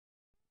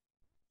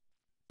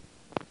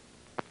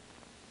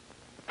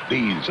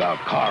These are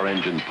car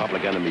engine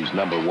public enemies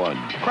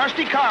 #1.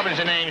 Krusty Carbon's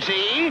the name,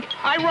 see?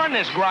 I run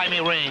this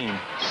grimy ring.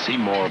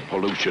 Seymour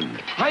Pollution.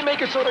 I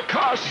make it so the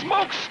car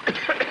smokes.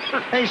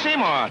 Hey,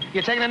 Seymour,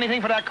 you taking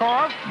anything for that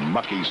car?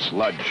 Mucky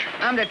Sludge.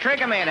 I'm the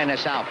trigger man in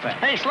this outfit.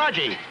 Hey,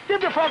 Sludgy, give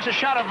the folks a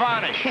shot of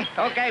varnish.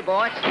 Okay,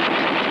 boss.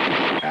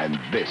 And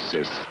this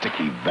is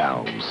Sticky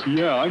Valves.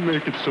 Yeah, I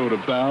make it so the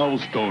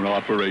valves don't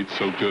operate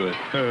so good.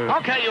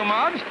 Okay, you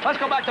mugs, let's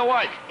go back to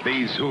work.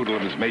 These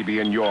hoodlums may be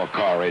in your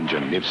car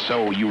engine. If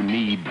so, you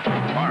need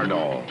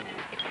BARDAHL.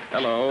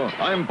 Hello,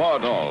 I'm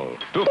BARDAHL.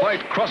 To fight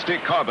Krusty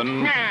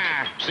Carbon,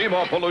 Nah.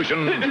 Seymour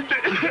Pollution,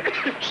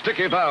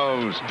 Sticky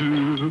Valves,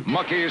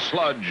 Mucky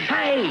Sludge.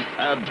 Hey!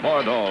 Add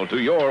BARDAHL to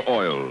your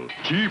oil.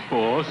 Gee,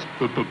 boss,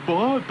 the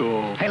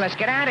BARDAHL. Hey, let's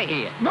get out of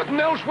here. Nothing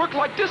else worked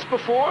like this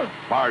before.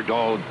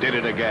 BARDAHL did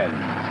it again.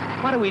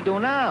 What do we do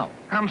now?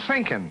 I'm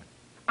thinking.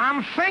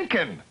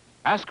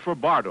 Ask for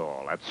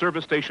BARDAHL at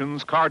service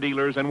stations, car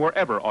dealers, and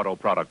wherever auto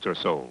products are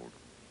sold.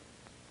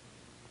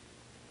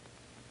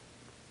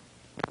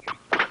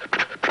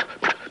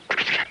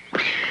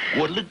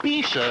 What'll it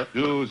be, sir?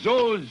 Do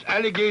those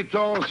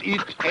alligators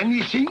eat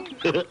anything?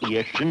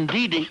 Yes,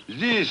 indeedy.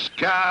 This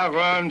car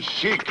runs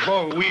sick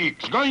for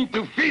weeks. Going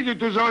to feed it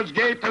to those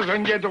gators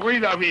and get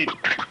rid of it.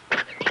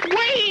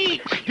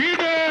 Wait!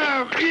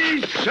 Dinner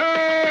is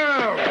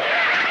served!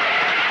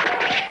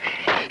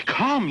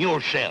 Calm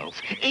yourself.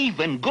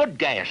 Even good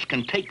gas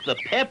can take the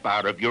pep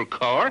out of your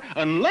car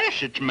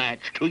unless it's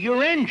matched to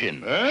your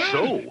engine.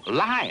 So,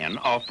 Lion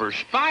offers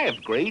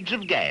 5 grades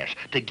of gas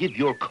to give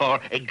your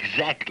car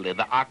exactly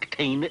the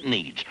octane it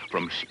needs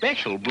from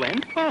special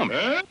blend pumps.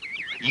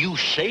 You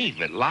save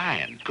at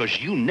Lion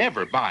because you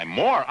never buy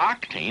more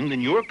octane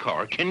than your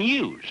car can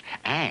use.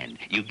 And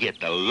you get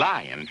the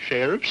Lion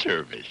share of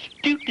service.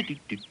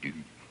 Do-do-do-do-do.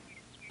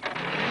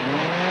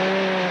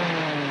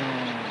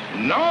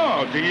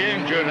 No, the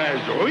engine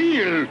has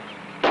real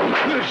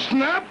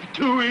snap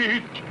to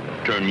it.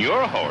 Turn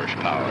your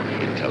horsepower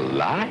into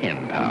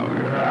Lion power.